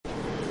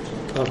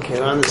Okay,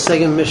 we're on the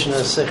second mission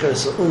of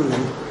Secheres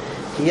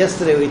Umnin.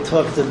 Yesterday we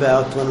talked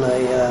about when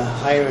I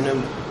hire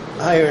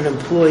an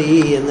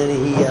employee and then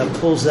he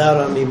pulls out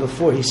on me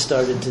before he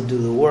started to do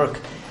the work,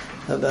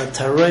 about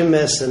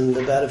taroimes and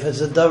about if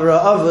it's a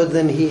davra avod,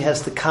 then he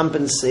has to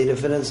compensate.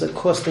 If it ends up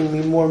costing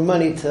me more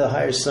money to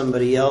hire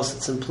somebody else,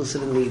 it's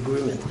implicit in the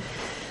agreement.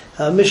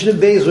 Mishnah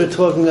Beis, we're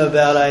talking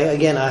about, I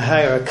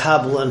hire a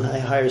kabbalan, I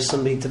hire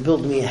somebody to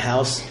build me a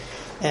house.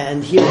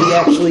 And here he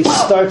actually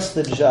starts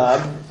the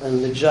job,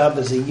 and the job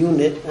is a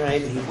unit,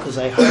 right? Because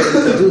I hired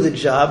him to do the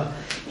job.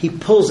 He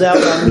pulls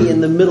out on me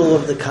in the middle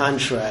of the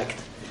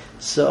contract.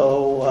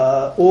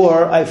 So,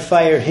 or I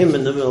fire him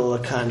in the middle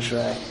of the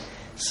contract.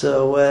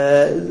 So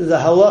the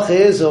halacha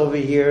is over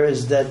here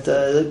is that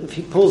if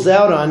he pulls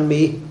out on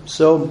me,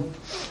 so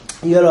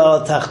yada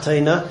al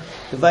tachtoina.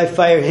 If I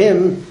fire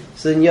him,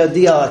 so then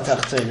yadi al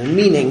tachtoina,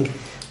 meaning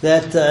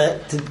that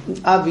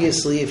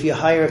obviously if you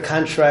hire a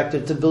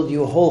contractor to build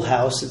you a whole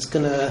house, it's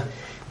going to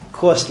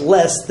cost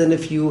less than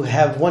if you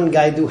have one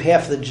guy do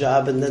half the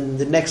job and then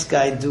the next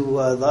guy do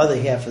the other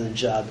half of the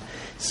job.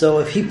 So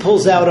if he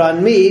pulls out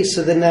on me,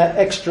 so then that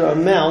extra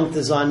amount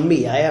is on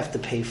me. I have to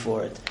pay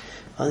for it.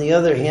 On the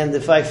other hand,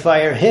 if I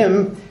fire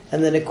him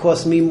and then it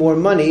costs me more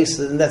money,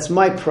 so then that's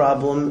my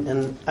problem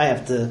and I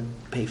have to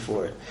pay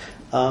for it.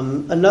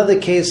 Another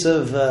case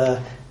of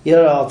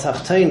Yara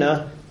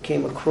al-Tachtaina,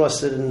 came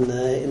across it in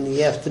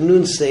the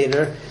afternoon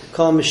Seder,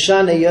 called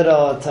Mishane Yara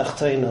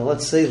al-Tachtaina.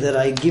 Let's say that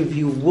I give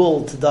you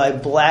wool to dye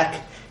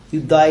black, you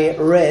dye it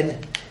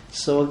red.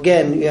 So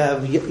again, you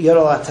have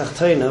Yara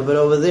al-Tachtaina, but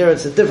over there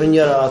it's a different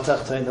Yara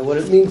al-Tachtaina. What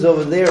it means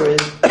over there is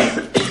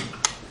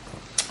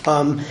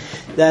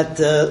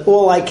that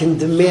all I can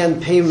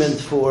demand payment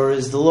for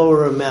is the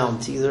lower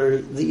amount,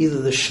 either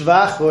the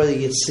shvach or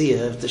the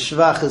yitzia. If the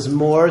shvach is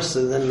more,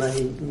 so then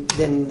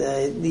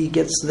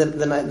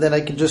I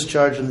can just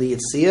charge him the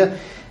yitzia,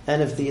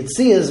 and if the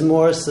yitzia is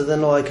more, so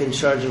then all I can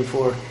charge him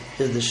for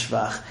is the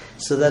shvach.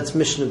 So that's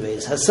Mishnah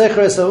Beis.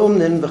 Hasecheres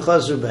ha'umnin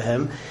b'chazru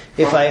behem.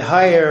 If I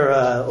hire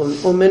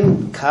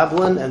umin,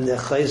 kablan, and the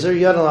chayzer,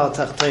 yadal al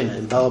tachtoina.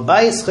 In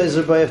balabais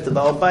chayzer by, if the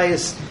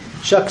balabais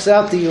chucks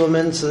out the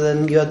human, so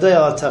then yadei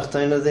al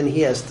tachtoina, then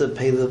he has to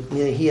pay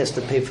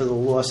for the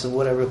loss of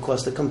whatever it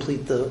costs to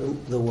complete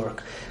the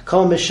work.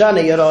 Kol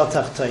mishane yadei al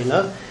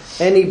tachtoina.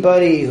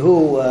 Anybody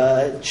who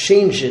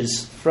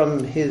changes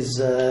from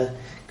his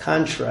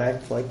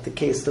contract, like the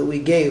case that we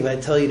gave, I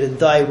tell you to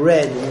dye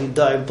red and you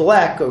dye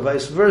black, or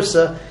vice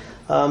versa.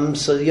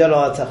 So yada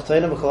al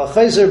tachtoina, b'kol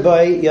chayzer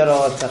by yada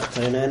al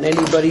tachtoina, and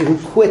anybody who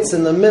quits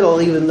in the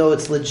middle, even though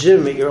it's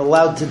legitimate, you're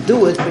allowed to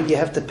do it, but you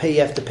have to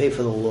pay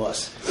for the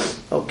loss.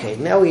 Okay,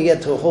 now we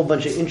get to a whole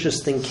bunch of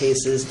interesting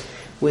cases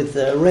with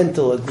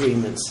rental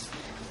agreements.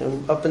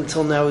 And up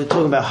until now, we were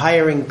talking about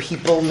hiring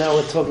people. Now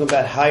we're talking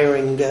about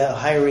hiring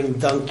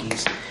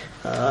donkeys.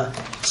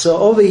 So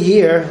over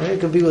here, it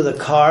could be with a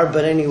car,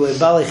 but anyway,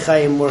 Bali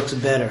Chaim works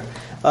better.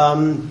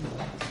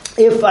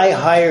 If I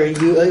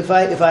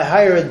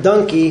hire a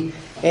donkey,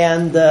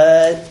 and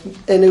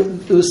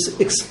it was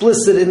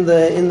explicit in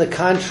the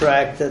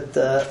contract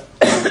that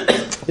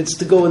it's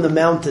to go in the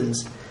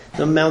mountains,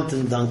 the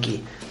mountain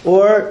donkey,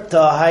 or to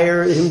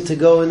hire him to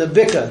go in the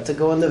bika, to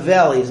go in the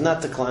valleys,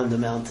 not to climb the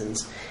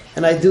mountains,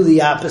 and I do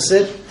the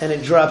opposite, and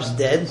it drops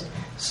dead.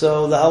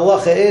 So the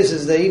halacha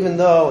is that even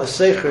though a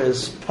seicher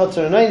is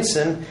pater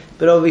neinsen,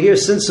 but over here,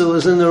 since it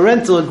was in the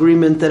rental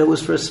agreement that it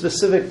was for a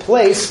specific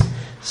place,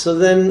 so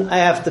then I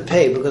have to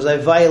pay because I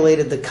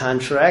violated the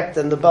contract.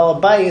 And the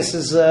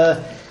balabayas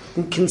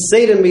can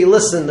say to me,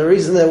 listen, the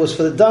reason that it was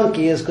for the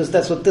donkey is because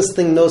that's what this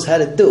thing knows how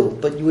to do.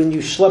 But when you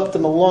schlepped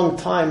him a long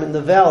time in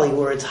the valley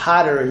where it's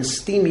hotter and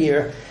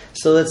steamier,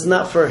 so that's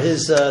not for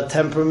his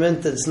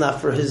temperament, it's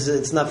not for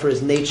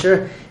his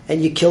nature,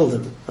 and you killed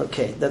him.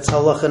 Okay, that's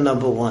halacha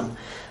number one.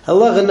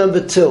 Halacha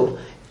number two,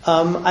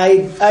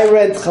 I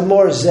rent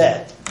chamor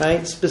zeh,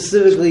 right?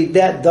 Specifically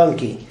that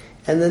donkey.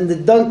 And then the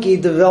donkey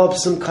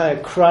develops some kind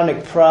of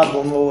chronic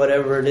problem or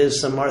whatever it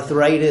is, some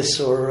arthritis,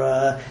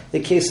 or the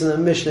case in the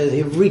Mishnah,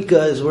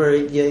 hivrika, is where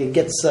it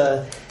gets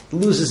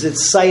loses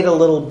its sight a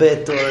little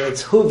bit, or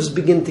its hooves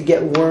begin to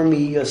get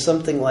wormy, or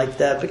something like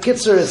that. But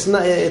Kitzer,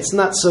 it's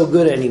not so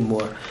good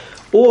anymore.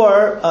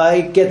 Or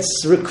I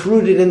gets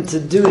recruited into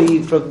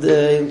duty from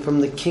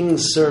the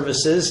king's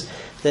services.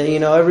 That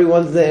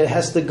everyone that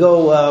has to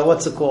go.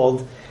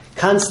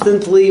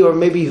 Constantly, or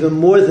maybe even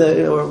more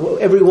than, or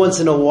every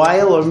once in a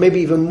while, or maybe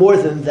even more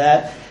than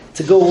that,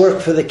 to go work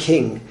for the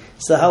king.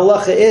 So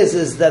halacha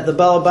is that the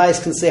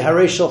balabais can say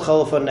hareshal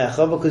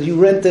chalafanecha because you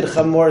rented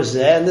chamor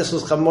zeh, and this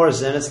was chamor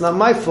zeh, and it's not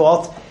my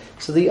fault.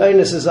 So the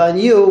onus is on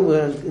you.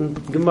 In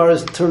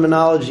Gemara's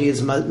terminology, it's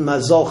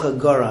mazolcha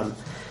garam.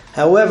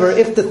 However,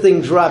 if the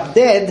thing dropped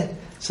dead,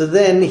 so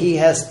then he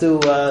has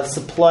to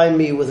supply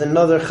me with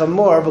another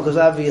chamor because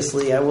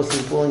obviously I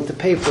wasn't willing to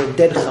pay for a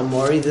dead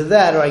chamor. Either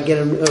that, or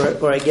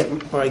I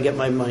get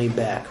my money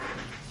back.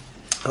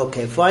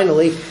 Okay.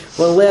 Finally,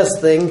 one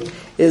last thing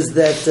is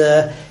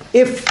that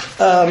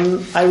if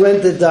I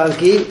rent the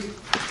donkey,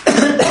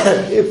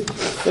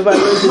 if if I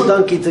rent a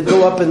donkey to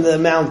go up in the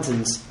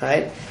mountains,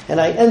 right, and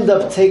I end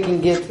up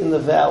taking it in the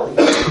valley,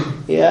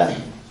 yeah,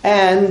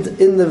 and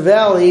in the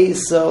valley,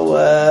 so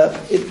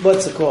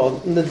what's it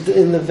called?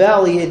 In the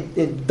valley,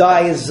 it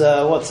dies.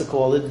 What's it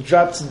called? It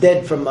drops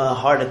dead from a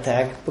heart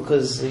attack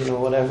because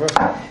whatever.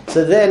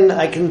 So then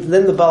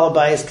the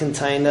Balabayas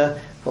container.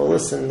 Well,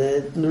 listen,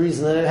 the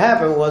reason that it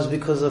happened was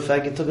because of the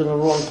fact it took it in the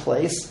wrong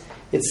place.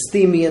 It's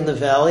steamy in the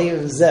valley,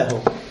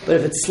 zehu. But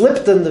if it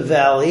slipped in the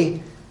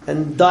valley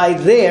and died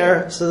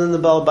there, so then the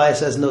Balabayas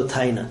has no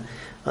taina.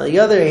 On the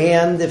other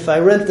hand, if I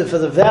rent it for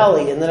the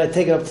valley and then I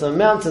take it up to the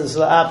mountains, it's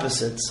the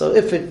opposite. So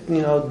if it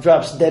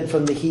drops dead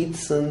from the heat,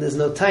 then there's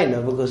no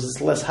taina because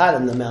it's less hot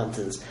in the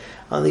mountains.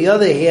 On the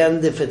other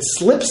hand, if it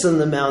slips in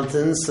the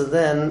mountains, so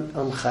then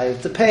I'm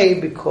chayav to pay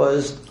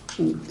because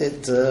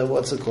it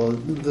what's it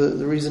called?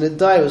 The reason it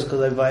died was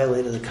because I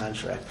violated the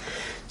contract.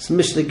 It's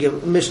Mishnah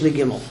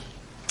Gimel.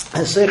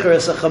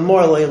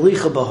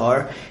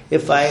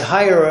 If I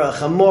hire a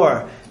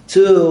chamor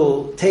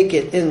to take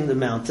it in the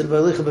mountain,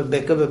 and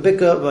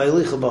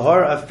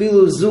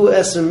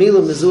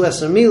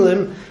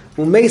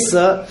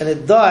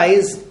it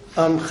dies,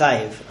 I'm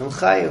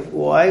chayiv.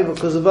 Why?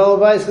 Because the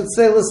Balabais could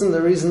say, listen,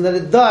 the reason that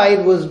it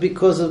died was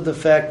because of the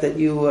fact that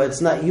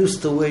it's not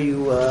used to where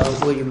you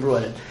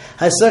brought it.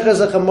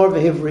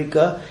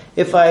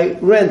 If I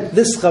rent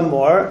this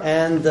chamor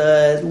and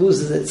it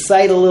loses its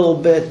sight a little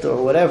bit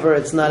or whatever,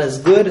 it's not as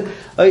good,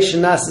 or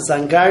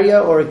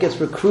it gets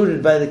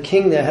recruited by the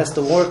king that has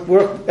to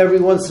work every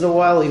once in a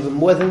while, even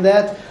more than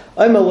that.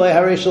 But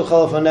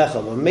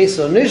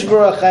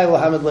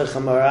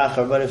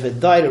if it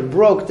died or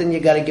broke, then you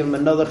got to give him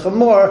another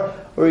chamor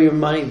or your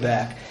money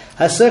back.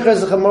 If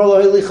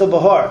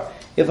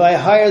I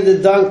hire the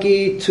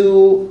donkey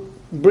to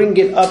bring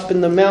it up in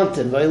the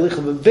mountain,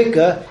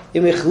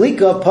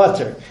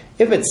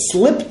 if it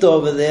slipped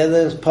over there,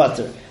 then it's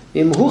pater.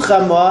 And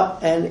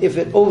if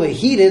it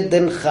overheated,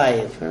 then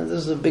chayiv. This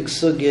is a big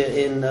sugya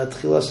in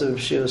Tchilas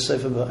of Shir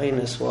Sefer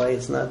Ba'inus. Why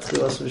it's not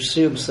Tchilas of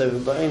Shir Sefer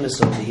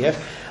Ba'inus over here?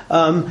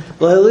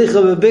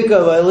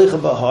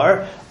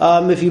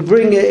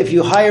 If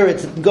you hire it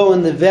to go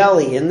in the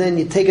valley and then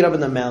you take it up in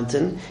the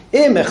mountain,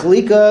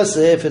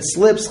 if it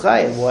slips,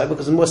 chayiv. Why?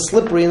 Because it's more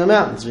slippery in the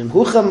mountains.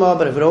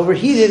 But if it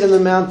overheated in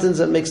the mountains,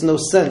 that makes no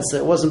sense.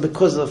 It wasn't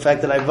because of the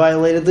fact that I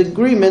violated the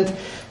agreement.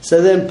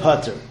 So then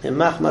pater.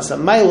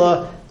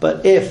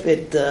 But if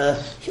it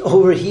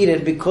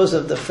overheated because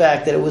of the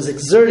fact that it was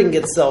exerting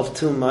itself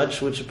too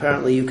much, which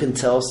apparently you can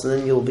tell, so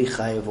then you'll be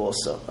chayiv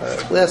also. All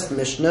right, last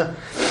Mishnah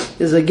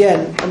is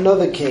again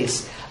another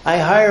case. I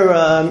hire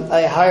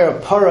a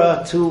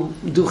para to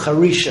do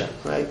harisha,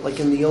 right? Like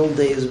in the old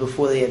days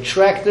before they had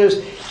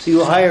tractors. So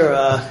you hire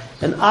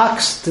an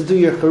ox to do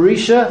your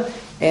harisha,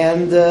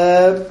 and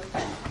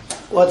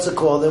what's it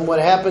called? And what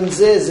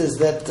happens is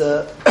that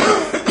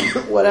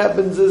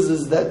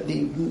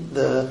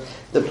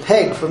the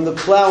peg from the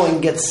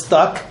plowing gets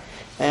stuck,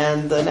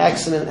 and an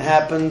accident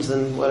happens,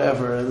 and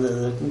whatever, and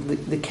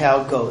the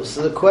cow goes.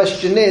 So the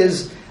question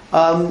is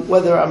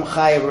whether I'm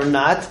chayiv or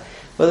not,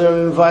 whether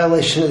I'm in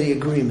violation of the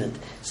agreement.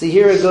 See,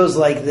 here it goes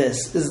like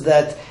this: is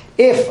that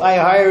if I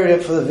hired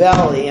it for the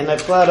valley and I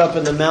plowed up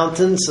in the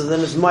mountain, so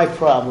then it's my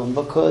problem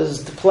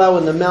because to plow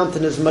in the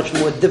mountain is much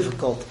more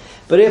difficult.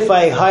 But if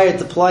I hired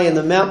to plow in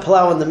the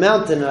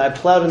mountain and I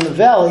plowed in the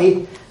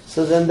valley,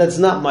 so then that's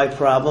not my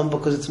problem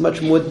because it's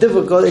much more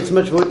difficult. It's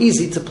much more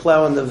easy to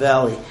plow in the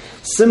valley.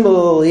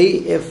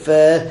 Similarly, if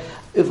I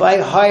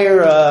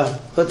hire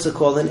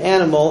an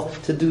animal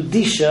to do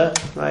disha,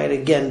 right?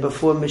 Again,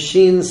 before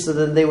machines, so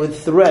then they would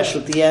thresh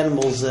with the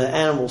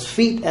animal's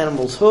feet,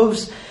 animal's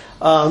hooves.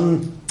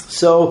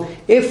 So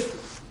if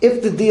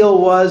the deal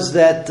was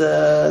that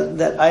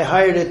I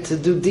hired it to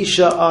do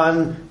disha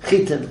on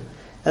chitin,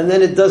 and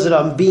then it does it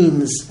on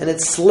beans, and it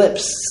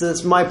slips. So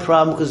that's my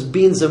problem because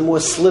beans are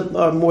more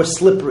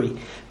slippery.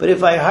 But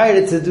if I hired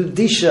it to do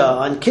disha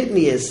on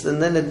kitnias,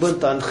 and then it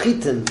went on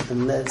chitin,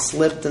 and it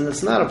slipped, and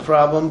it's not a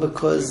problem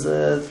because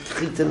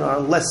chitin are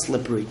less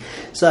slippery.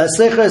 So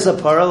hasecha is a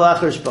para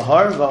lacharish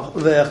bahar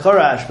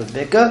ve'charash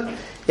b'bika.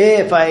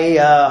 If I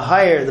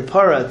hire the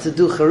para to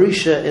do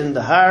charisha in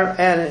the har,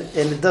 and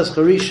it does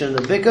charisha in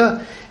the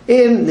bika,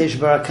 in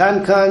nishbar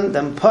kankan,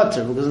 then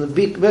pater, because in the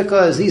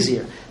bika is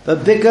easier.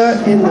 But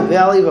bika in the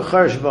valley of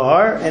Charish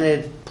Bahar, and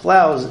it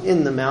plows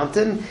in the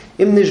mountain,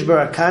 im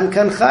nishbar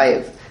kankan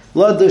chayiv.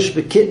 Ladush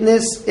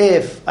bekitnis,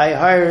 if I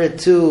hire it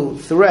to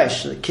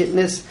thresh the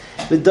kitnis,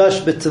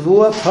 v'dash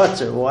betavua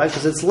pater. Why?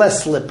 Because it's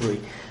less slippery.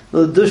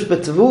 Ladush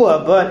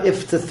betavua, but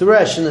if to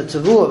thresh in the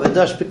tavua,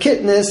 v'dash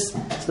bekitnis,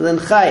 so then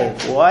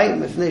chayiv. Why?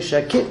 Mifnei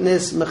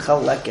shakitnis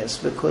mechalekes,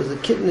 because the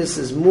kitnis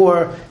is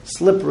more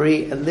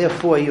slippery, and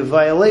therefore your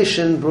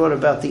violation brought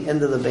about the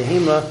end of the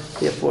behema.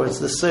 Therefore, it's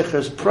the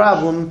secher's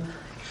problem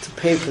to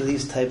pay for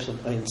these types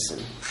of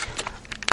einsin.